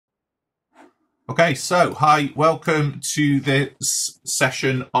Okay, so hi, welcome to this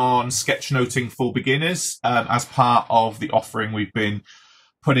session on sketchnoting for beginners as part of the offering we've been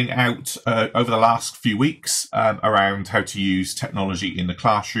putting out over the last few weeks around how to use technology in the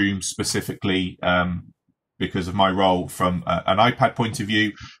classroom, specifically because of my role from an iPad point of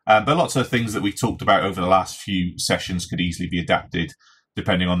view. But lots of things that we've talked about over the last few sessions could easily be adapted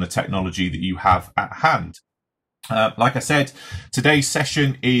depending on the technology that you have at hand. Like I said, today's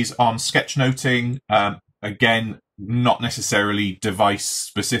session is on sketchnoting. Again, not necessarily device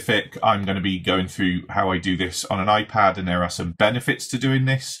specific. I'm going to be going through how I do this on an iPad, and there are some benefits to doing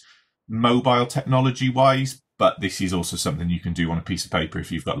this mobile technology wise, but this is also something you can do on a piece of paper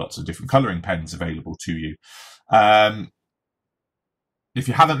if you've got lots of different colouring pens available to you. If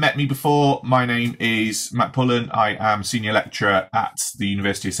you haven't met me before, my name is Matt Pullen. I am Senior Lecturer at the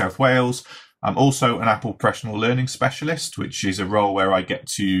University of South Wales. I'm also an Apple Professional Learning Specialist, which is a role where I get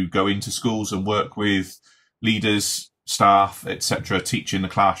to go into schools and work with leaders, staff, etc., teach in the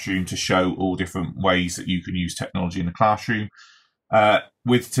classroom to show all different ways that you can use technology in the classroom.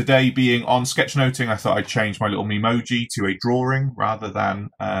 With today being on sketchnoting, I thought I'd change my little memoji to a drawing rather than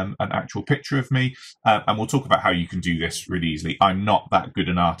an actual picture of me. And we'll talk about how you can do this really easily. I'm not that good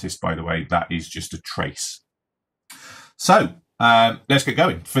an artist, by the way. That is just a trace. So let's get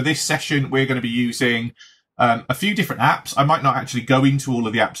going. For this session, we're going to be using a few different apps. I might not actually go into all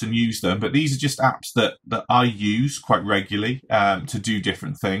of the apps and use them, but these are just apps that I use quite regularly to do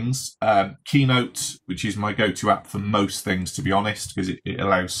different things. Keynote, which is my go-to app for most things, to be honest, because it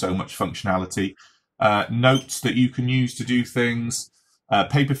allows so much functionality. Notes that you can use to do things.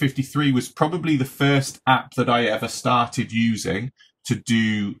 Paper 53 was probably the first app that I ever started using to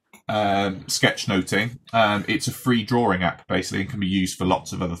do sketchnoting. It's a free drawing app basically and can be used for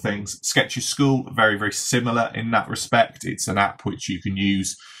lots of other things. Sketches School, very, very similar in that respect. It's an app which you can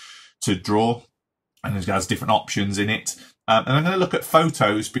use to draw and it has different options in it. And I'm going to look at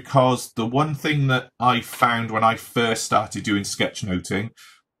photos because the one thing that I found when I first started doing sketchnoting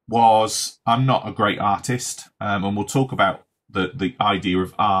was I'm not a great artist. And we'll talk about the idea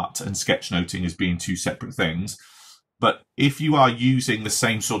of art and sketchnoting as being two separate things. But if you are using the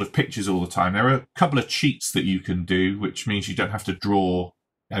same sort of pictures all the time, there are a couple of cheats that you can do, which means you don't have to draw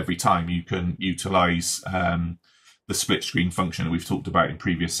every time. You can utilize the split screen function that we've talked about in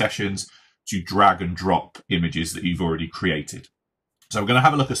previous sessions to drag and drop images that you've already created. So we're going to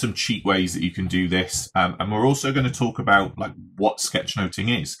have a look at some cheat ways that you can do this. And we're also going to talk about like what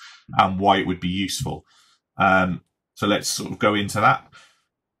sketchnoting is and why it would be useful. So let's sort of go into that.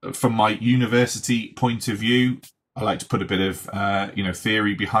 From my university point of view, I like to put a bit of,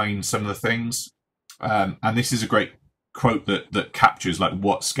 theory behind some of the things. And this is a great quote that captures like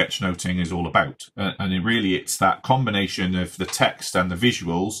what sketchnoting is all about. And it's that combination of the text and the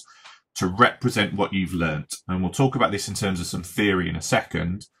visuals to represent what you've learnt. And we'll talk about this in terms of some theory in a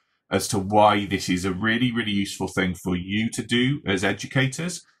second as to why this is a really, really useful thing for you to do as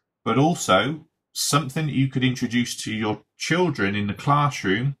educators, but also something that you could introduce to your children in the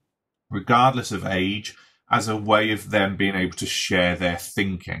classroom, regardless of age, as a way of them being able to share their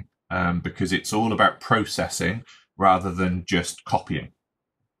thinking, because it's all about processing rather than just copying.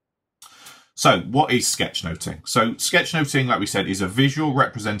 So what is sketchnoting? So sketchnoting, like we said, is a visual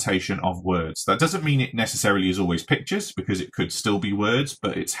representation of words. That doesn't mean it necessarily is always pictures, because it could still be words,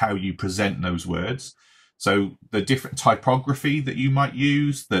 but it's how you present those words. So the different typography that you might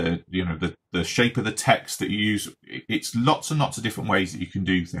use, the shape of the text that you use, it's lots and lots of different ways that you can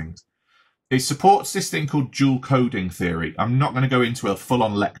do things. It supports this thing called dual coding theory. I'm not going to go into a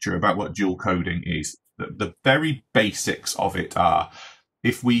full-on lecture about what dual coding is. The very basics of it are,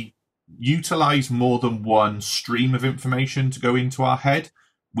 if we utilize more than one stream of information to go into our head,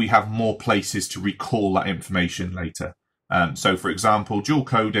 we have more places to recall that information later. So, for example, dual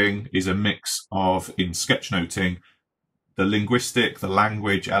coding is a mix of, in sketchnoting, the linguistic, the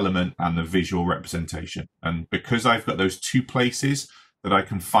language element, and the visual representation. And because I've got those two places that I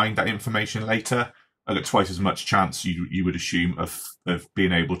can find that information later, I get twice as much chance you would assume of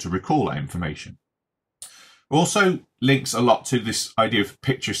being able to recall that information. Also links a lot to this idea of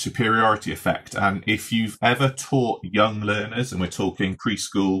picture superiority effect. And if you've ever taught young learners, and we're talking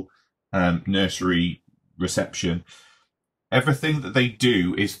preschool, nursery, reception, everything that they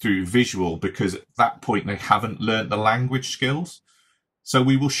do is through visual, because at that point they haven't learnt the language skills. So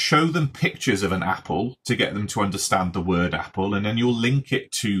we will show them pictures of an apple to get them to understand the word apple, and then you'll link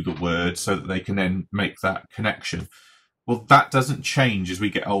it to the word so that they can then make that connection. Well, that doesn't change as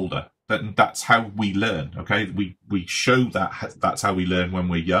we get older. That's how we learn, okay? We show that that's how we learn when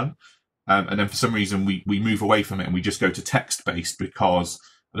we're young. And then for some reason we move away from it and we just go to text-based because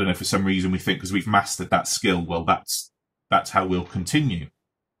I don't know, for some reason we think because we've mastered that skill, well, that's how we'll continue.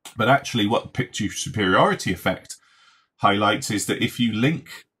 But actually what the picture superiority effect highlights is that if you link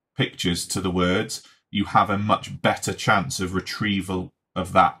pictures to the words, you have a much better chance of retrieval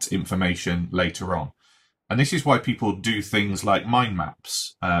of that information later on. And this is why people do things like mind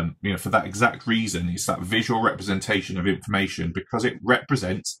maps, for that exact reason. It's that visual representation of information because it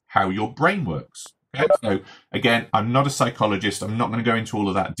represents how your brain works. Okay? So again, I'm not a psychologist. I'm not going to go into all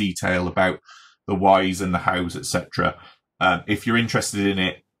of that detail about the whys and the hows, etc. If you're interested in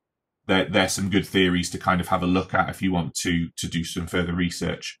it, there's some good theories to kind of have a look at if you want to do some further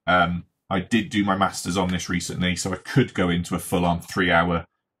research. I did do my master's on this recently, so I could go into a full-on 3-hour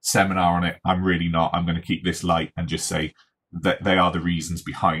seminar on it. I'm really not. I'm going to keep this light and just say that they are the reasons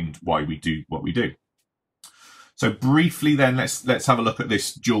behind why we do what we do. So briefly then, let's have a look at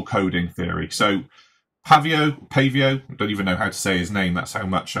this dual coding theory. So Pavio, I don't even know how to say his name. That's how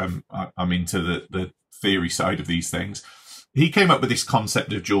much I'm into the theory side of these things. He came up with this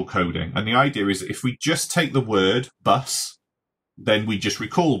concept of dual coding. And the idea is that if we just take the word bus, then we just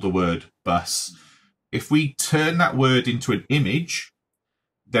recall the word bus. If we turn that word into an image,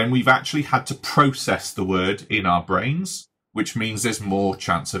 then we've actually had to process the word in our brains, which means there's more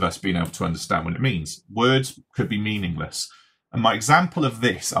chance of us being able to understand what it means. Words could be meaningless. And my example of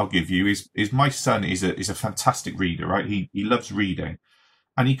this I'll give you is my son is a fantastic reader, right? He loves reading.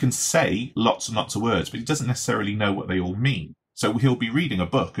 And he can say lots and lots of words, but he doesn't necessarily know what they all mean. So he'll be reading a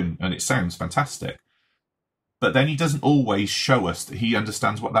book and it sounds fantastic. But then he doesn't always show us that he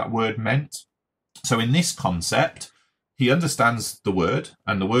understands what that word meant. So in this concept, he understands the word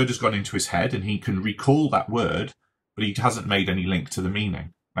and the word has gone into his head and he can recall that word, but he hasn't made any link to the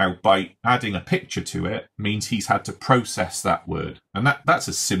meaning. Now, by adding a picture to it means he's had to process that word. And that's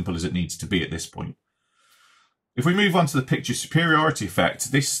as simple as it needs to be at this point. If we move on to the picture superiority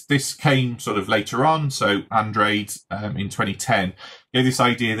effect, this came sort of later on. So Andrade in 2010 gave this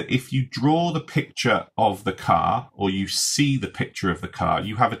idea that if you draw the picture of the car or you see the picture of the car,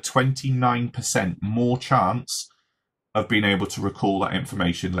 you have a 29% more chance of being able to recall that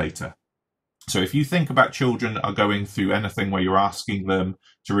information later. So if you think about children that are going through anything where you're asking them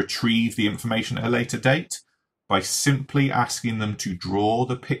to retrieve the information at a later date, by simply asking them to draw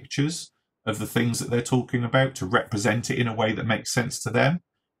the pictures of the things that they're talking about to represent it in a way that makes sense to them,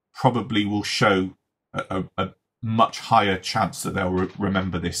 probably will show a much higher chance that they'll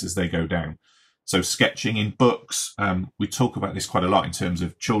remember this as they go down. So sketching in books, we talk about this quite a lot in terms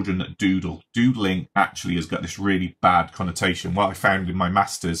of children that doodle. Doodling actually has got this really bad connotation. What I found in my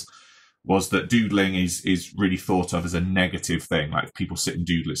master's was that doodling is really thought of as a negative thing, like people sit and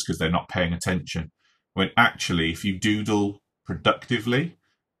doodle it's because they're not paying attention. When actually, if you doodle productively,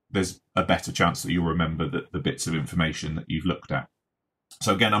 there's a better chance that you'll remember the bits of information that you've looked at.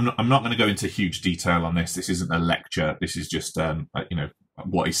 So again, I'm not going to go into huge detail on this. This isn't a lecture. This is just,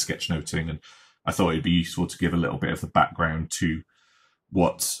 what is sketchnoting? And I thought it'd be useful to give a little bit of the background to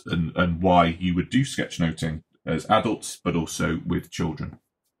what and why you would do sketchnoting as adults, but also with children.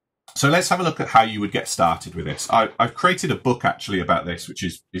 So let's have a look at how you would get started with this. I've created a book actually about this, which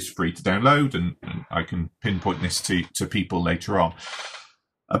is free to download, and I can pinpoint this to people later on,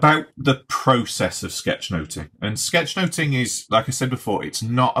 about the process of sketchnoting. And sketchnoting is, like I said before, it's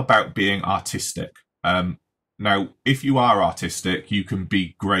not about being artistic. Now, if you are artistic, you can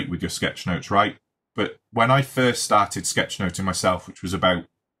be great with your sketchnotes, right? But when I first started sketchnoting myself, which was about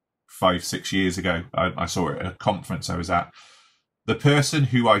 5-6 years ago, I saw it at a conference I was at. The person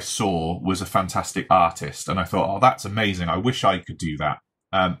who I saw was a fantastic artist. And I thought, oh, that's amazing. I wish I could do that.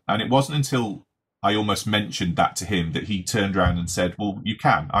 And it wasn't until I almost mentioned that to him that he turned around and said, well, you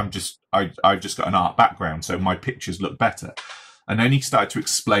can. I've just got an art background, so my pictures look better. And then he started to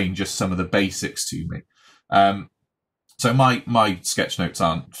explain just some of the basics to me. So my sketch notes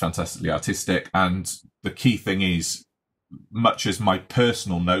aren't fantastically artistic. And the key thing is, much as my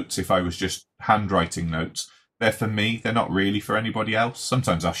personal notes, if I was just handwriting notes, they're for me. They're not really for anybody else.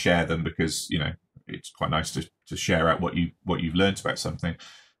 Sometimes I'll share them because, it's quite nice to share out what you've learned about something.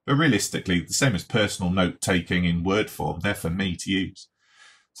 But realistically, the same as personal note taking in Word form, they're for me to use.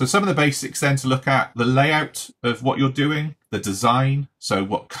 So some of the basics then to look at: the layout of what you're doing, the design. So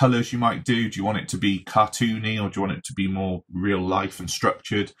what colours you might do. Do you want it to be cartoony or do you want it to be more real life and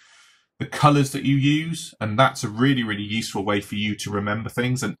structured? The colours that you use, and that's a really, really useful way for you to remember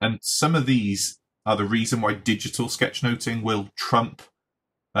things. And some of these are the reason why digital sketchnoting will trump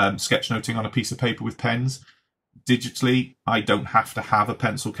sketchnoting on a piece of paper with pens. Digitally, I don't have to have a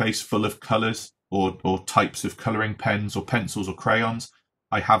pencil case full of colours or types of colouring pens or pencils or crayons.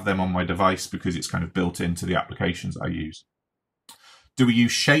 I have them on my device because it's kind of built into the applications I use. Do we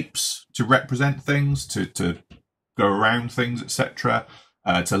use shapes to represent things, to go around things, etc.,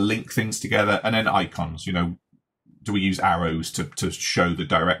 to link things together? And then icons, you know, do we use arrows to show the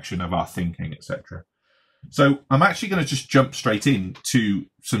direction of our thinking, etc.? So I'm actually going to just jump straight into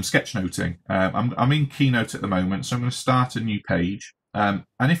some sketchnoting. I'm in Keynote at the moment, so I'm going to start a new page. And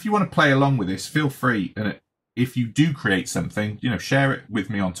if you want to play along with this, feel free. And if you do create something, you know, share it with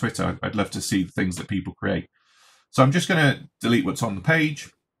me on Twitter. I'd love to see the things that people create. So I'm just going to delete what's on the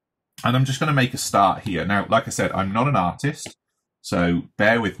page, and I'm just going to make a start here. Now, like I said, I'm not an artist, so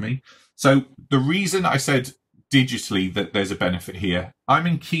bear with me. So the reason I said digitally that there's a benefit here, I'm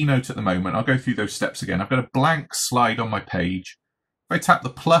in Keynote at the moment. I'll go through those steps again. I've got a blank slide on my page. If I tap the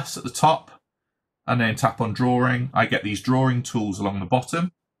plus at the top and then tap on drawing, I get these drawing tools along the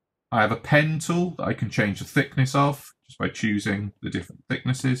bottom. I have a pen tool that I can change the thickness of just by choosing the different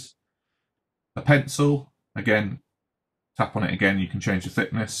thicknesses. A pencil, again, tap on it again, you can change the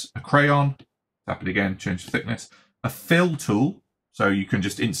thickness. A crayon, tap it again, change the thickness. A fill tool, so you can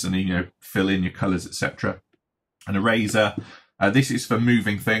just instantly, you know, fill in your colors, etc. An eraser. This is for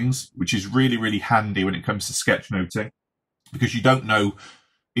moving things, which is really, really handy when it comes to sketchnoting, because you don't know,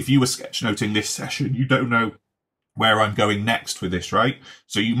 if you were sketchnoting this session, you don't know where I'm going next with this, right?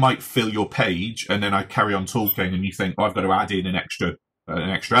 So you might fill your page and then I carry on talking and you think, oh, I've got to add in an extra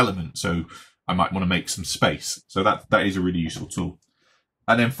element. So I might want to make some space. So that is a really useful tool.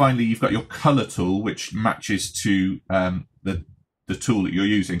 And then finally, you've got your color tool, which matches to the tool that you're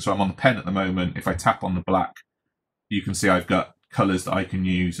using. So I'm on the pen at the moment. If I tap on the black, you can see I've got colors that I can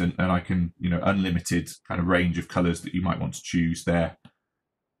use, and I can, you know, unlimited kind of range of colors that you might want to choose there.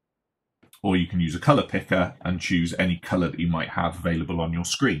 Or you can use a color picker and choose any color that you might have available on your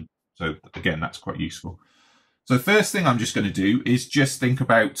screen. So again, that's quite useful. So the first thing I'm just going to do is just think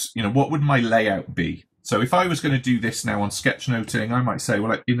about, you know, what would my layout be? So if I was going to do this now on sketchnoting, I might say,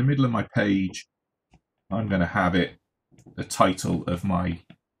 well, in the middle of my page, I'm going to have it the title of my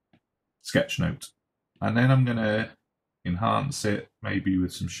sketchnote. And then I'm going to enhance it maybe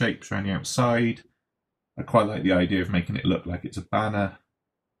with some shapes around the outside. I quite like the idea of making it look like it's a banner.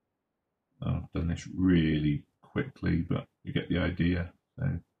 Oh, I've done this really quickly, but you get the idea.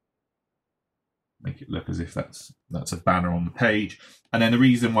 So make it look as if that's a banner on the page. And then the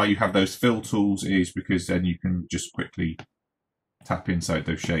reason why you have those fill tools is because then you can just quickly tap inside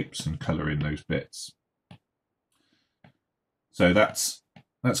those shapes and color in those bits. So that's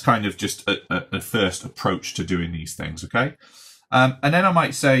kind of just a first approach to doing these things, okay? And then I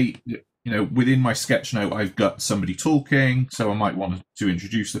might say, you know, within my sketch note, I've got somebody talking, so I might want to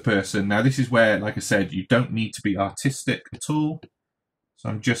introduce the person. Now, this is where, like I said, you don't need to be artistic at all. So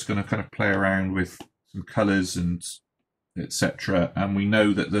I'm just going to kind of play around with some colors and etc. And we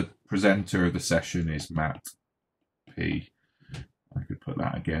know that the presenter of the session is Matt P. I could put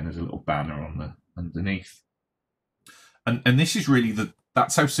that again as a little banner on the underneath. And this is really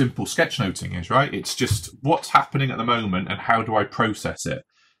that's how simple sketchnoting is, right? It's just what's happening at the moment and how do I process it?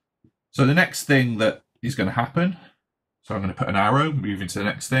 So the next thing that is going to happen, so I'm going to put an arrow, moving to the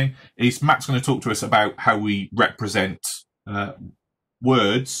next thing, is Matt's going to talk to us about how we represent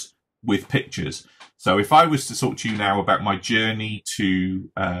words with pictures. So if I was to talk to you now about my journey to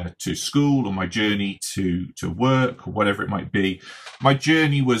school, or my journey to work, or whatever it might be, my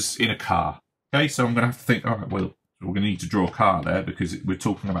journey was in a car. Okay, so I'm going to have to think, all right, well, we're going to need to draw a car there because we're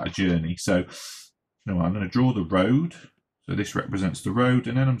talking about a journey. So, you know, I'm going to draw the road. So this represents the road,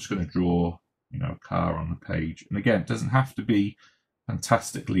 and then I'm just going to draw, you know, a car on the page. And again, it doesn't have to be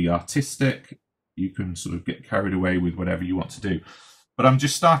fantastically artistic. You can sort of get carried away with whatever you want to do. But I'm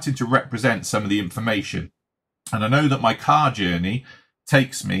just starting to represent some of the information. And I know that my car journey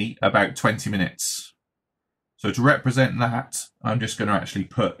takes me about 20 minutes. So to represent that, I'm just going to actually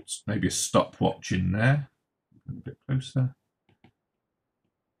put maybe a stopwatch in there. A bit closer.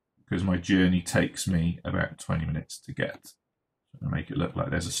 Because my journey takes me about 20 minutes to get. So I'll make it look like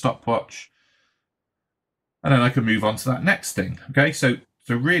there's a stopwatch. And then I can move on to that next thing. Okay, so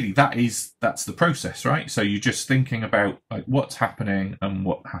really that's the process, right? So you're just thinking about like what's happening and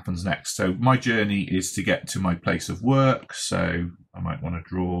what happens next. So my journey is to get to my place of work. So I might want to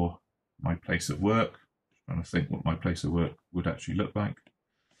draw my place of work. I'm trying to think what my place of work would actually look like.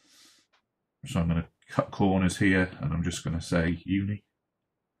 So I'm going to cut corners here, and I'm just going to say uni.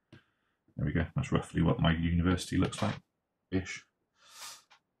 There we go. That's roughly what my university looks like, ish.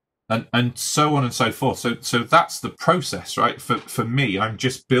 And so on and so forth. So that's the process, right? For me, I'm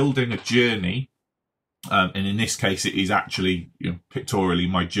just building a journey, and in this case, it is actually, you know, pictorially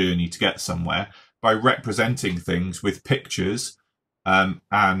my journey to get somewhere by representing things with pictures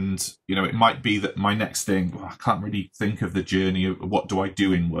And, you know, it might be that my next thing, I can't really think of the journey of what do I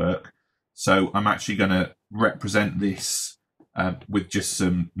do in work. So I'm actually going to represent this with just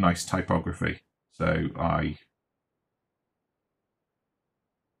some nice typography. So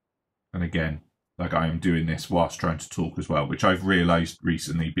and again, like I am doing this whilst trying to talk as well, which I've realised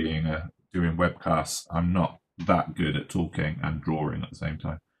recently doing webcasts, I'm not that good at talking and drawing at the same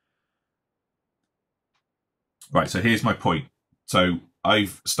time. Right, so here's my point. So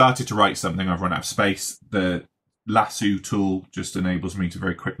I've started to write something, I've run out of space. The lasso tool just enables me to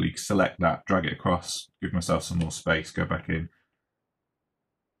very quickly select that, drag it across, give myself some more space, go back in,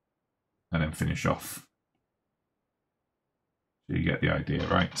 and then finish off. So you get the idea,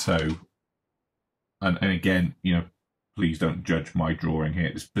 right? So, and again, you know, please don't judge my drawing here.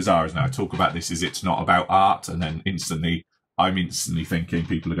 It's bizarre, isn't it? I talk about this as it's not about art, and then I'm instantly thinking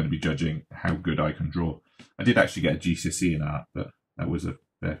people are going to be judging how good I can draw. I did actually get a GCSE in art, but that was a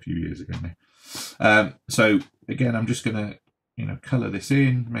fair few years ago now. So again, I'm just going to, you know, colour this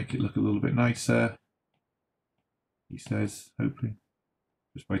in, make it look a little bit nicer. He says, hopefully,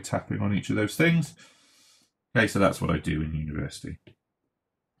 just by tapping on each of those things. Okay, so that's what I do in university.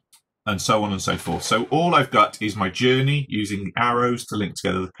 And so on and so forth. So all I've got is my journey using arrows to link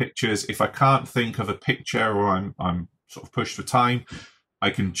together the pictures. If I can't think of a picture or I'm sort of pushed for time, I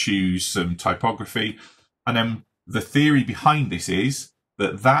can choose some typography. And then the theory behind this is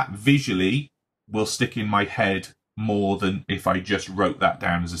that visually will stick in my head more than if I just wrote that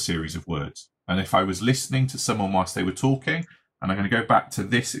down as a series of words. And if I was listening to someone whilst they were talking, and I'm going to go back to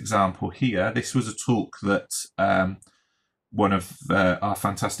this example here. This was a talk that one of our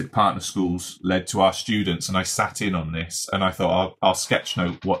fantastic partner schools led to our students, and I sat in on this, and I thought I'll sketch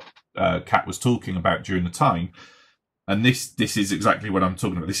note what Kat was talking about during the time. And this is exactly what I'm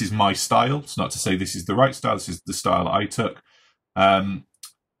talking about. This is my style. It's not to say this is the right style. This is the style I took. And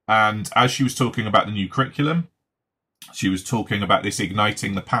as she was talking about the new curriculum, she was talking about this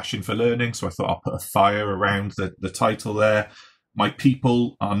igniting the passion for learning. So I thought I'll put a fire around the title there. My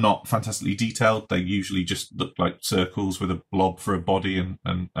people are not fantastically detailed. They usually just look like circles with a blob for a body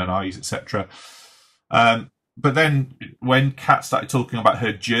and eyes, etc. But then when Kat started talking about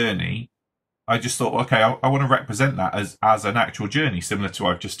her journey, I just thought, okay, I want to represent that as an actual journey, similar to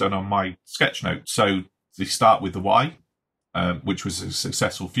what I've just done on my sketch note. So they start with the why, which was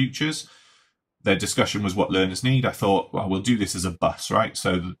successful futures. Their discussion was what learners need. I thought, well, we'll do this as a bus, right?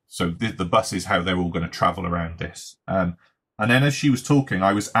 So the bus is how they're all going to travel around this. And then as she was talking,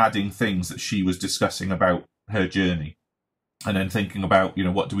 I was adding things that she was discussing about her journey. And then thinking about, you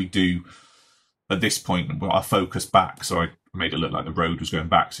know, what do we do at this point? Well, I focused back. So I made it look like the road was going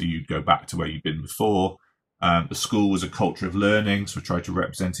back. So you'd go back to where you'd been before. The school was a culture of learning. So I tried to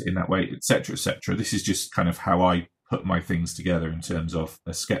represent it in that way, etc., etc. This is just kind of how I put my things together in terms of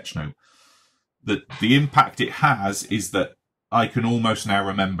a sketch note. The impact it has is that I can almost now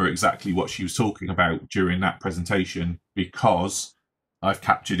remember exactly what she was talking about during that presentation because I've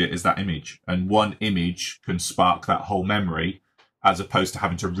captured it as that image. And one image can spark that whole memory as opposed to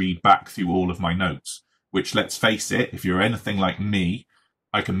having to read back through all of my notes, which, let's face it, if you're anything like me,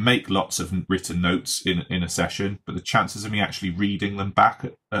 I can make lots of written notes in a session, but the chances of me actually reading them back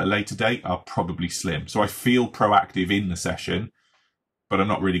at a later date are probably slim. So I feel proactive in the session, but I'm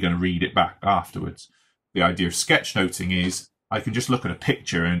not really going to read it back afterwards. The idea of sketchnoting is I can just look at a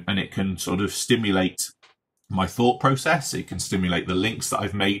picture and it can sort of stimulate my thought process. It can stimulate the links that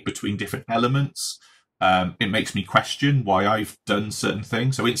I've made between different elements. It makes me question why I've done certain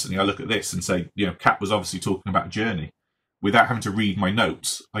things. So instantly I look at this and say, you know, Kat was obviously talking about journey. Without having to read my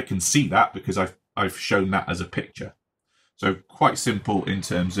notes, I can see that because I've shown that as a picture. So quite simple in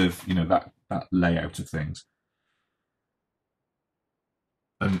terms of, you know, that layout of things.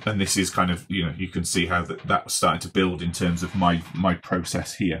 And this is kind of, you know, you can see how that's starting to build in terms of my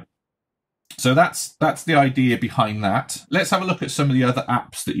process here. So that's the idea behind that. Let's have a look at some of the other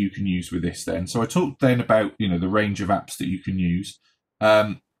apps that you can use with this then. So I talked then about, you know, the range of apps that you can use.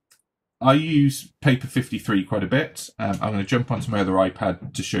 I use Paper 53 quite a bit. I'm going to jump onto my other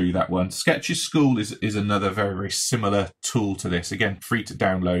iPad to show you that one. Sketches School is another very, very similar tool to this. Again, free to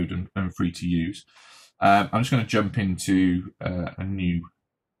download and free to use. I'm just going to jump into a new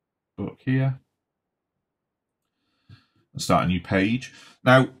book here. Start a new page.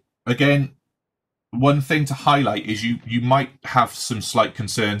 Now, again, one thing to highlight is you might have some slight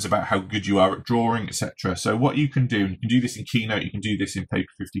concerns about how good you are at drawing, etc. So what you can do, and you can do this in Keynote, you can do this in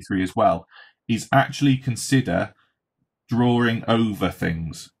Paper 53 as well, is actually consider drawing over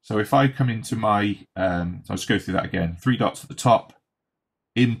things. So if I come into my, I'll just go through that again, 3 dots at the top,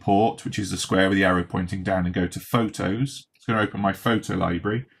 import, which is the square with the arrow pointing down, and go to photos. It's going to open my photo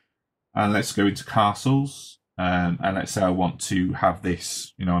library, and let's go into castles. And let's say I want to have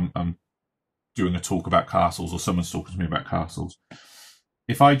this, you know, I'm doing a talk about castles, or someone's talking to me about castles.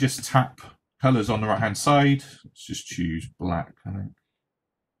 If I just tap colours on the right hand side, let's just choose black, I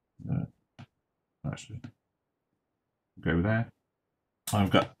think. Actually, go there. I've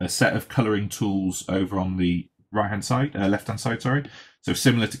got a set of colouring tools over on the right-hand side, left-hand side, sorry. So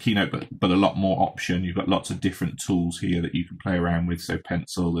similar to Keynote, but a lot more option. You've got lots of different tools here that you can play around with, so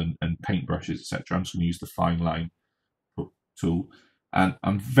pencil and paintbrushes, etc. I'm just going to use the fine line tool, and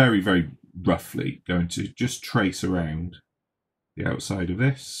I'm very, very roughly going to just trace around the outside of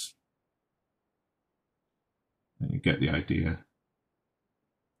this, and you get the idea.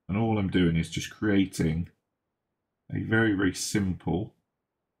 And all I'm doing is just creating a very, very simple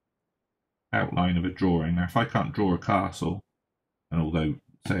outline of a drawing. Now, if I can't draw a castle, and although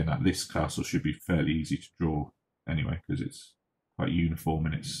saying that, this castle should be fairly easy to draw anyway, because it's quite uniform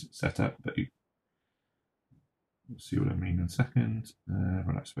in its setup, but you'll see what I mean in a second.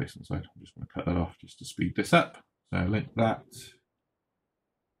 Run out of space on the side. I'm just going to cut that off just to speed this up. So link that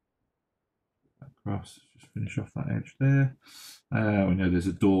across, just finish off that edge there. We know there's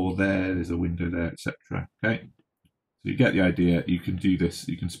a door there, there's a window there, etc. Okay. So you get the idea. You can do this,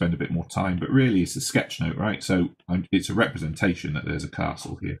 you can spend a bit more time, but really it's a sketch note, right? So it's a representation that there's a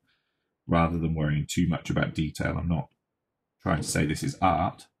castle here, rather than worrying too much about detail. I'm not trying to say this is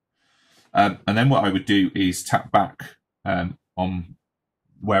art. And then what I would do is tap back on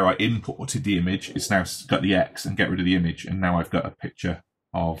where I imported the image. It's now got the X, and get rid of the image. And now I've got a picture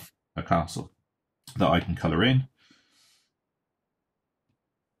of a castle that I can colour in.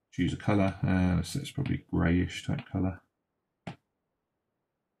 Choose a colour, it's probably greyish type colour.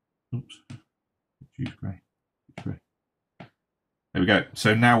 Oops, choose grey. There we go.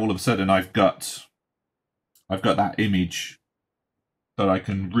 So now all of a sudden I've got that image that I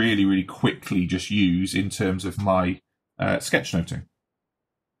can really, really quickly just use in terms of my sketchnoting.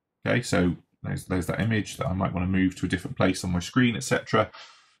 Okay, so there's that image that I might want to move to a different place on my screen, etc.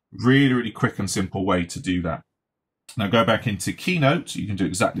 Really, really quick and simple way to do that. Now go back into Keynote. You can do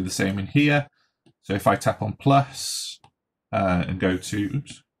exactly the same in here. So if I tap on plus and go to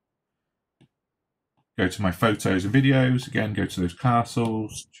my photos and videos, again, go to those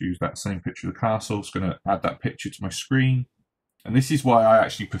castles, choose that same picture of the castle. It's going to add that picture to my screen. And this is why I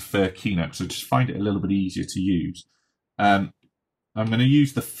actually prefer Keynote, so just find it a little bit easier to use. I'm going to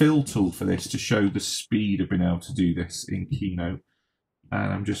use the fill tool for this to show the speed of being able to do this in Keynote.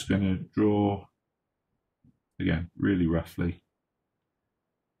 And I'm just going to draw, again, really roughly,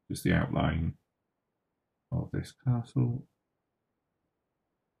 just the outline of this castle.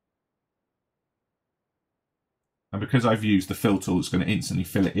 And because I've used the fill tool, it's going to instantly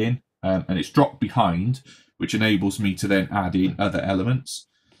fill it in, and it's dropped behind, which enables me to then add in other elements.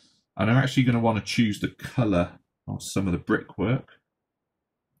 And I'm actually going to want to choose the colour of some of the brickwork,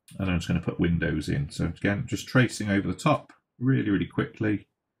 and I'm just going to put windows in. So again, just tracing over the top really, really quickly.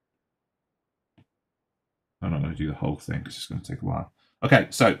 I'm not going to do the whole thing because it's going to take a while. Okay,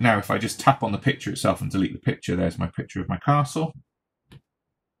 so now if I just tap on the picture itself and delete the picture, there's my picture of my castle.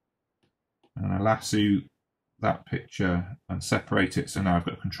 And I lasso that picture and separate it, so now I've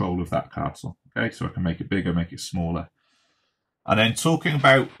got control of that castle. Okay, so I can make it bigger, make it smaller. And then talking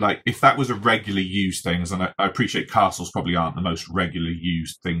about, like, if that was a regularly used things, and I appreciate castles probably aren't the most regularly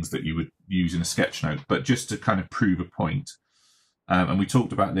used things that you would use in a sketch note, but just to kind of prove a point, and we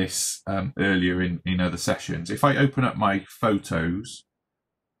talked about this earlier in other sessions. If I open up my photos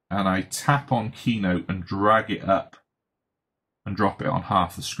and I tap on Keynote and drag it up and drop it on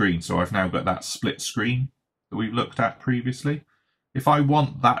half the screen, so I've now got that split screen that we've looked at previously. If I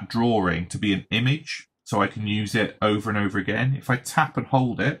want that drawing to be an image, so I can use it over and over again, if I tap and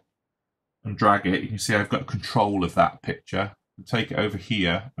hold it and drag it, you can see I've got control of that picture. Take it over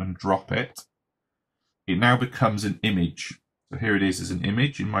here and drop it. It now becomes an image. So here it is as an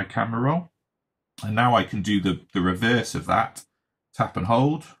image in my camera roll. And now I can do the reverse of that. Tap and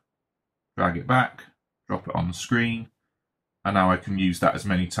hold, drag it back, drop it on the screen, and now I can use that as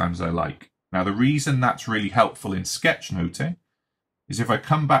many times as I like. Now the reason that's really helpful in sketchnoting is if I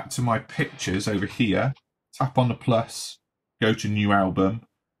come back to my pictures over here, tap on the plus, go to new album,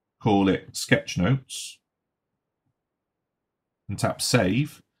 call it sketch notes, and tap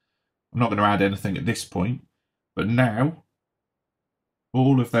save. I'm not going to add anything at this point, but now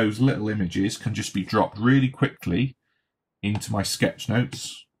all of those little images can just be dropped really quickly into my sketch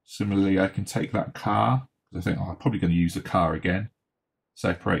notes. Similarly, I can take that car, because I think, I'm probably going to use the car again.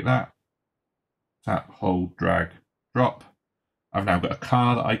 Separate that, tap, hold, drag, drop, I've now got a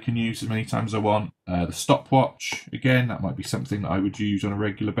car that I can use as many times as I want. The stopwatch, again, that might be something that I would use on a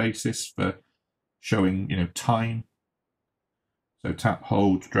regular basis for showing, time. So tap,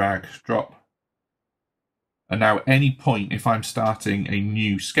 hold, drag, drop. And now at any point, if I'm starting a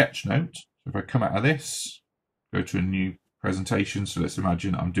new sketch note, so if I come out of this, go to a new presentation. So let's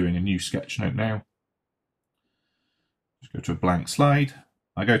imagine I'm doing a new sketch note now. Just go to a blank slide.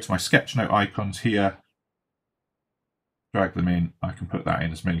 I go to my sketch note icons here, drag them in. I can put that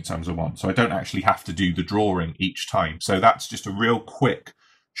in as many times as I want. So I don't actually have to do the drawing each time. So that's just a real quick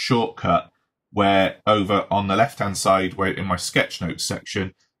shortcut where over on the left-hand side, where in my sketch notes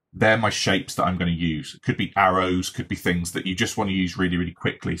section, they're my shapes that I'm going to use. It could be arrows, could be things that you just want to use really, really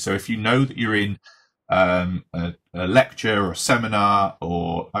quickly. So if you know that you're in a lecture or a seminar,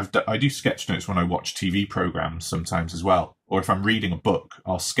 or I do sketch notes when I watch TV programs sometimes as well. Or if I'm reading a book,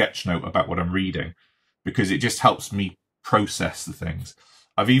 I'll sketch note about what I'm reading because it just helps me process the things.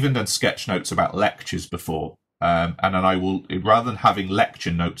 I've even done sketch notes about lectures before. And then I will, rather than having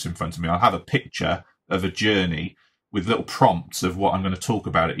lecture notes in front of me, I'll have a picture of a journey with little prompts of what I'm going to talk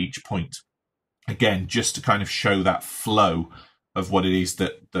about at each point. Again, just to kind of show that flow of what it is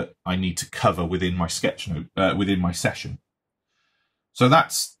that I need to cover within my sketch note, within my session. So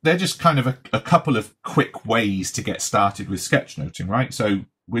they're just kind of a couple of quick ways to get started with sketchnoting, right? So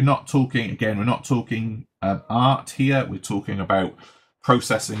we're not talking art here. We're talking about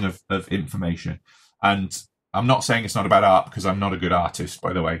processing of information. And I'm not saying it's not about art because I'm not a good artist,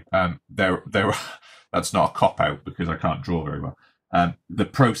 by the way. That's not a cop-out because I can't draw very well. The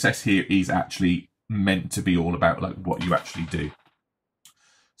process here is actually meant to be all about like what you actually do.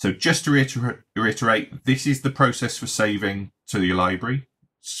 So just to reiterate, this is the process for saving to your library.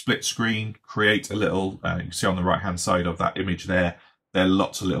 Split screen, create a little, you can see on the right-hand side of that image there are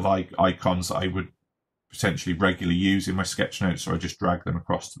lots of little icons that I would potentially regularly use in my sketch notes, so I just drag them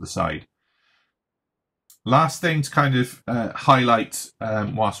across to the side. Last thing to kind of highlight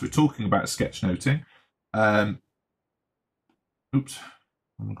whilst we're talking about sketchnoting, oops,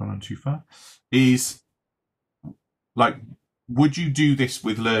 I've gone on too far, is like, would you do this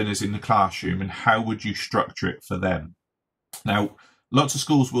with learners in the classroom and how would you structure it for them? Now, lots of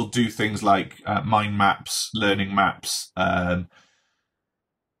schools will do things like mind maps, learning maps,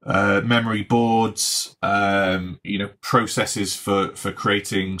 memory boards, processes for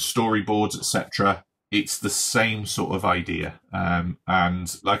creating storyboards, etc. It's the same sort of idea.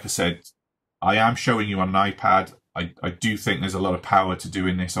 And like I said, I am showing you on an iPad. I do think there's a lot of power to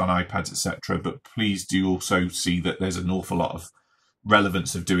doing this on iPads, etc. But please do also see that there's an awful lot of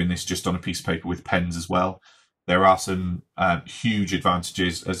relevance of doing this just on a piece of paper with pens as well. There are some huge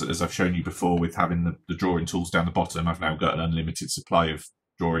advantages, as I've shown you before, with having the drawing tools down the bottom. I've now got an unlimited supply of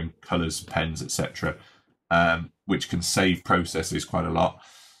drawing colours, pens, etc., which can save processes quite a lot.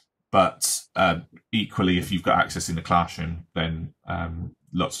 But equally, if you've got access in the classroom, then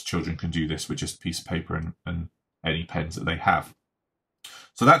lots of children can do this with just a piece of paper and any pens that they have.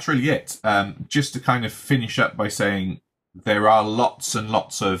 So that's really it. Just to kind of finish up by saying there are lots and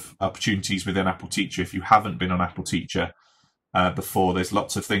lots of opportunities within Apple Teacher. If you haven't been on Apple Teacher before, there's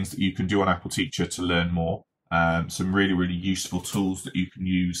lots of things that you can do on Apple Teacher to learn more. Some really, really useful tools that you can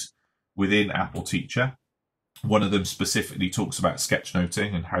use within Apple Teacher. One of them specifically talks about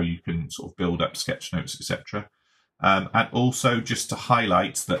sketchnoting and how you can sort of build up sketch notes, etc. And also just to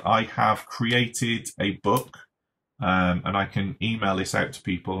highlight that I have created a book, and I can email this out to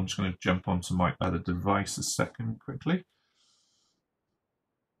people. I'm just going to jump onto my other device a second quickly.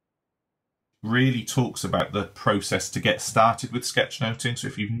 Really talks about the process to get started with sketchnoting. So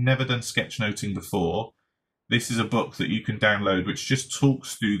if you've never done sketchnoting before, this is a book that you can download which just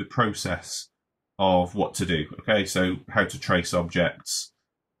talks through the process of what to do. Okay, so how to trace objects,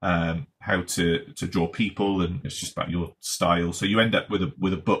 how to draw people, and it's just about your style. So you end up with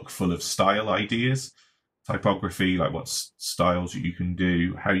a book full of style ideas, typography, like what styles you can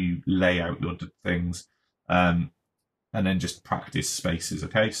do, how you lay out your things, and then just practice spaces.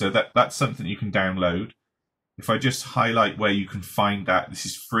 Okay, so that's something you can download. If I just highlight where you can find that, this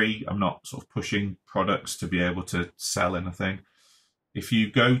is free. I'm not sort of pushing products to be able to sell anything. If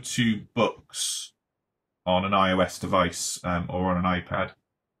you go to books on an iOS device or on an iPad,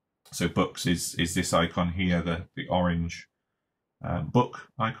 so books is this icon here, the orange book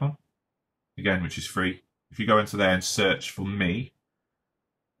icon, again, which is free. If you go into there and search for me,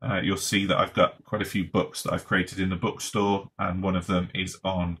 you'll see that I've got quite a few books that I've created in the bookstore, and one of them is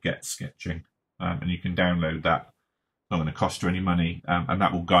on Get Sketching, and you can download that. It's not going to cost you any money, and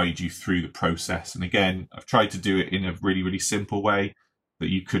that will guide you through the process. And again, I've tried to do it in a really, really simple way that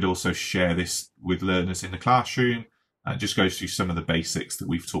you could also share this with learners in the classroom, just goes through some of the basics that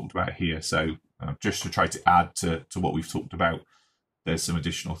we've talked about here. So just to try to add to what we've talked about, there's some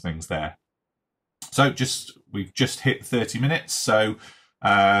additional things there. So we've just hit 30 minutes. So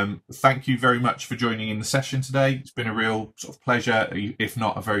thank you very much for joining in the session today. It's been a real sort of pleasure, if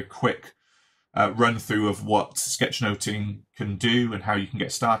not a very quick run through of what sketchnoting can do and how you can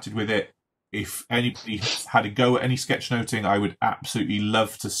get started with it. If anybody has had a go at any sketchnoting, I would absolutely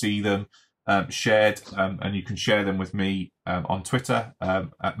love to see them shared, and you can share them with me on Twitter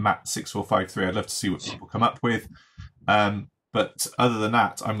at Matt6453. I'd love to see what people come up with. But other than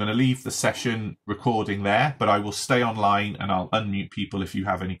that, I'm going to leave the session recording there, but I will stay online and I'll unmute people if you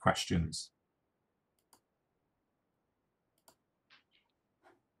have any questions.